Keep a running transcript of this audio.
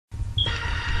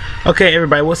Okay,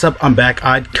 everybody, what's up? I'm back.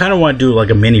 I kind of want to do like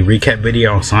a mini recap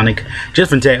video on Sonic just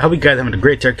for today. I hope you guys are having a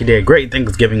great Turkey Day, great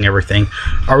Thanksgiving, everything.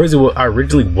 I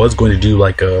originally was going to do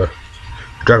like a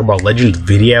Dragon Ball Legends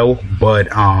video, but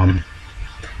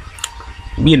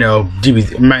you know,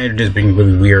 my internet's being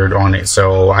really weird on it,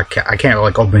 so I can't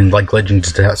like open like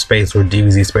Legends to have space or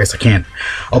DBZ space. I can't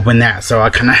open that, so I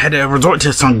kind of had to resort to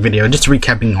a Sonic video, just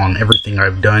recapping on everything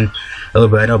I've done a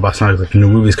little bit. I know about Sonic, like new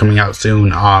movies coming out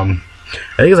soon. I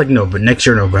think it's like but next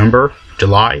year, November,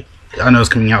 July. I know it's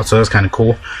coming out, so that's kind of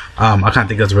cool. I kind of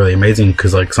think that's really amazing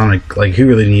because like Sonic, like he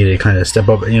really needed to kind of step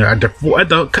up. You know,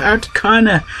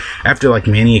 after like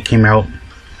Mania came out,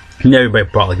 you know, everybody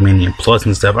bought like Mania Plus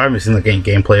and stuff. I haven't seen like any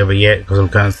gameplay of it yet because I'm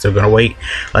kind of still gonna wait.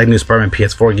 Like new Spider-Man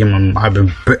PS4 game, I've been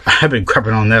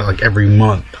crapping on that like every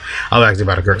month. I was actually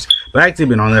about to curse, but I actually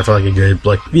been on there for like a good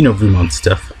like few months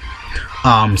stuff.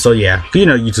 So yeah, you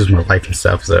know, YouTube's my life and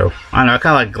stuff, so I don't know, I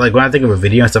kind of like when I think of a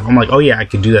video and stuff, I'm like, oh yeah, I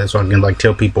can do that, so I can like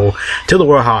tell the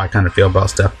world how I kind of feel about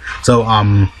stuff. So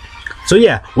so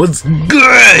yeah, what's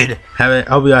good? I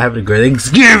hope y'all having a great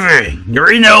Thanksgiving. You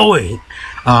already know it.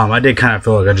 I did kind of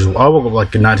feel like I woke up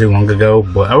like not too long ago,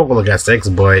 but I woke up like at 6,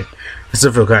 but I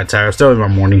still feel kind of tired. Still in my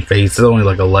morning phase. It's only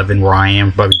like 11 where I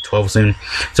am, probably 12 soon.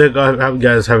 So I hope you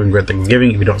guys having a great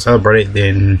Thanksgiving. If you don't celebrate it,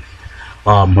 then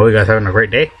hope you guys having a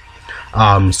great day.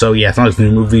 So yeah, Sonic's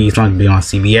new movie. It's going to be on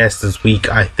CBS this week,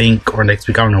 I think, or next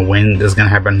week. I don't know when this is going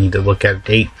to happen. I need to look at a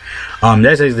date.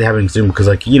 That's actually happening soon because,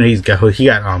 like, you know,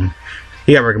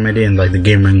 he got recommended in like the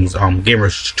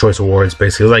Gamers Choice Awards,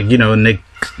 basically. Like, you know, Nick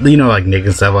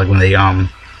and stuff, like when they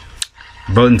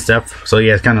vote and stuff. So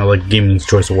yeah, it's kind of like Gamers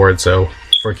Choice Awards, so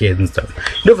for kids and stuff.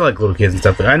 You know, for like little kids and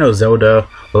stuff. But I know Zelda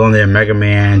was on there, Mega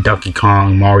Man, Donkey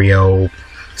Kong, Mario,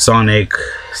 Sonic,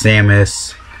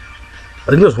 Samus. I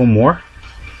think there's one more.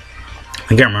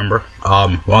 I can't remember.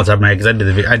 Long time back, because I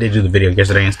did do the video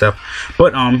yesterday and stuff.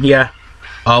 But yeah.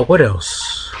 What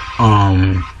else?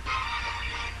 I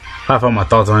thought my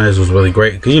thoughts on this was really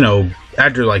great because, you know,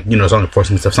 after like, you know, Sonic Force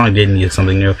and stuff, Sonic did need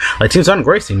something new. Like Team Sonic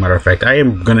Racing, matter of fact, I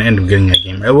am gonna end up getting that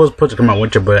game. It was supposed to come out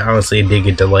winter, but honestly, it did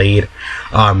get delayed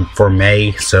for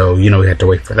May, so you know we had to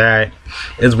wait for that.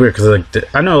 It's weird because like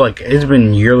I know like it's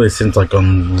been yearly since like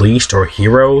Unleashed or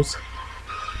Heroes.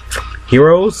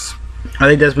 I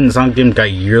think that's when the Sonic game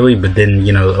got yearly, but then,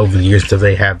 you know, over the years stuff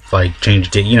they have like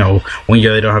changed it. You know, one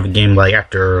year they don't have a game like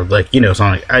after like, you know,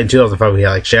 Sonic. In 2005 we had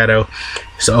like Shadow,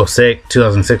 so 06,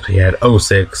 2006 we had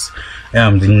 06,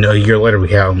 then a year later we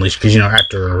had Unleashed, because, you know,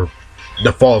 after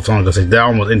the fall of Sonic, they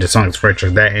almost ended Sonic's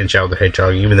franchise, that and Shadow the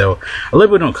Hedgehog, even though a lot of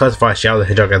people don't classify Shadow the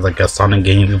Hedgehog as like a Sonic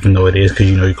game, even though it is, because,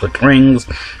 you know, you click rings,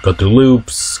 go through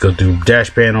loops, go through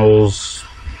dash panels,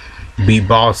 beat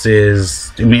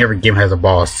bosses. I mean, every game has a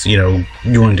boss. You know,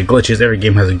 you run into glitches. Every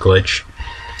game has a glitch.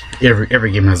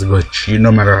 Every game has a glitch. You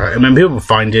no matter how. I mean, people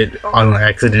find it on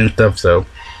accident and stuff. So,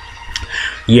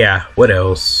 yeah. What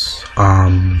else?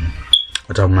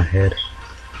 What's top of my head?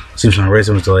 Seems like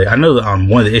Racing was delayed. I know that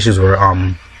one of the issues were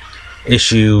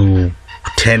issue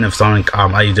 10 of Sonic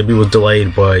IEW was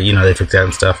delayed, but you know they fixed that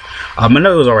and stuff. I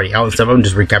know it was already out and stuff. I'm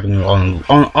just recapping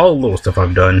on all the little stuff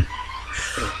I've done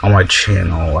on my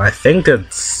channel. I think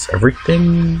that's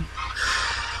everything.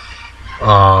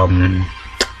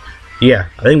 Yeah,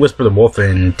 I think Whisper the Wolf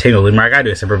and Tangle Limmer, I gotta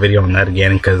do a separate video on that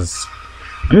again, because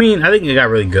I mean, I think it got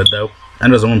really good though. I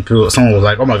know someone was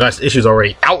like, oh my gosh, the issue's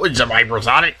already out in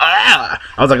Hypersonic. I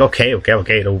was like, okay. I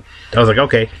was like,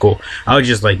 okay, cool. I was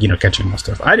just like, you know, catching my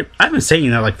stuff. I've been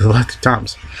saying that like the last 2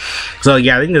 times. So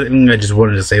yeah, I think I just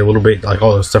wanted to say a little bit, like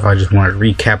all the stuff I just wanted to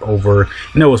recap over.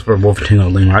 You know, Whisper Wolf and Tingle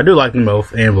Lemur. I do like them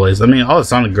both, and Blaze. I mean, all the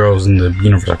Sonic girls in the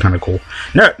universe are kind of cool.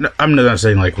 No, I'm not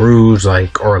saying like Rouge,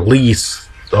 like, or Elise.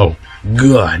 Oh,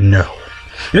 God, no.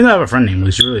 Even though I have a friend named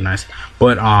Elise, she's really nice.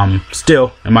 But,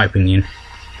 still, in my opinion,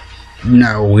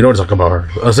 no, we don't talk about her.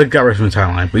 It got rid from the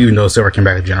timeline, but even though Silver came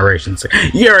back in Generations,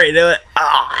 you already know it.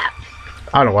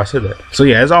 I don't know why I said that. So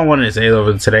yeah, that's all I wanted to say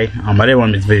over today. I didn't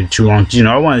want to make this video too long. You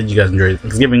know, I wanted you guys to enjoy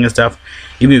Thanksgiving and stuff.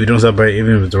 Even if you don't celebrate,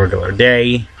 even if it's a regular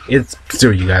day, it's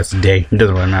still you guys' day. It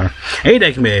doesn't really matter. Any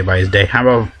day can be everybody's day. How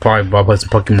about probably play some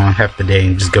Pokemon half the day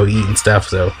and just go eat and stuff?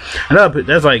 So I know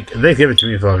that's like Thanksgiving to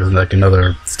me feels like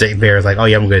another state fair. It's like, oh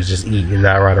yeah, I'm gonna just eat and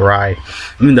ride a ride.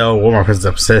 Even though one of my friends is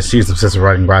obsessed, she's obsessed with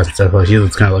riding rides and stuff. Like, she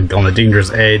was kind of like on the dangerous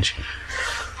edge.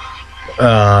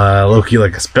 Low-key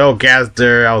like a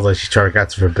spellcaster. I was like, she's trying to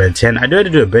cast for Ben 10. I do have to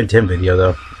do a Ben 10 video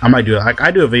though. I might do it. Like, I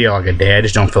do a video like a day. I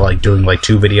just don't feel like doing like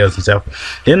 2 videos and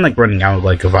stuff. Then like running out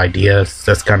like of ideas.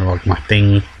 That's kind of like my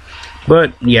thing.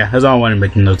 But yeah, that's all I wanted to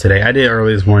make a note today. I did it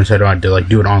early this morning, so I don't have to like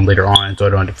do it later on, so I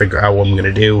don't have to figure out what I'm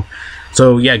gonna do.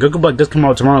 So yeah, Goku Black does come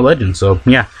out tomorrow, Legends. So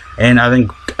yeah, And I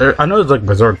think I know there's like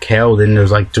Berserk Kale, then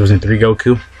there's like 2003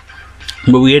 Goku,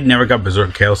 but we had never got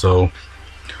Berserk Kale, so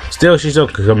she still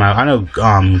could come out. I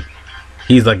know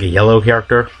he's like a yellow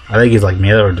character. I think he's like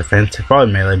melee or defense.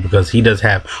 Probably melee because he does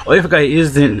have. Oh, I forgot, it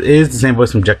is the same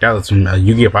voice from Jack Dallas from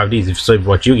Yu-Gi-Oh! 5Ds. If you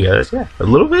watch Yu-Gi-Oh! Yeah, a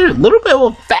little bit of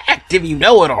a fact if you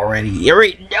know it already. You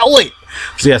already know it.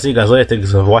 So yeah, see you guys later.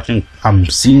 Thanks for watching. I'm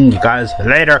seeing you guys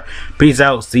later. Peace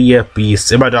out. See ya.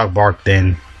 Peace. If my dog barked,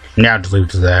 then now just leave it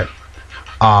to that.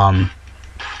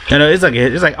 You know, it's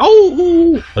like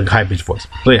oh, like high pitched voice.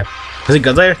 So yeah, see you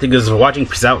guys later. Thank you guys for watching.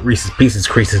 Peace out. Reese's Pieces,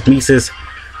 Creases, Mises.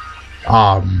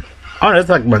 Oh, that's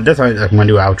like my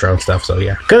new outro and stuff. So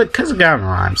yeah, cause it got on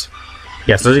rhymes.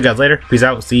 Yeah, so see you guys later. Peace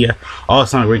out. See ya. All the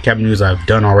Sonic recap news I've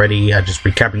done already. I just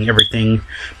recapping everything.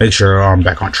 Make sure I'm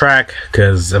back on track.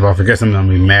 Cause if I forget something, I'm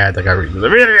gonna be mad. Like I read the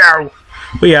video.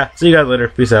 But yeah, see you guys later.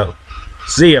 Peace out.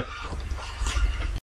 See ya.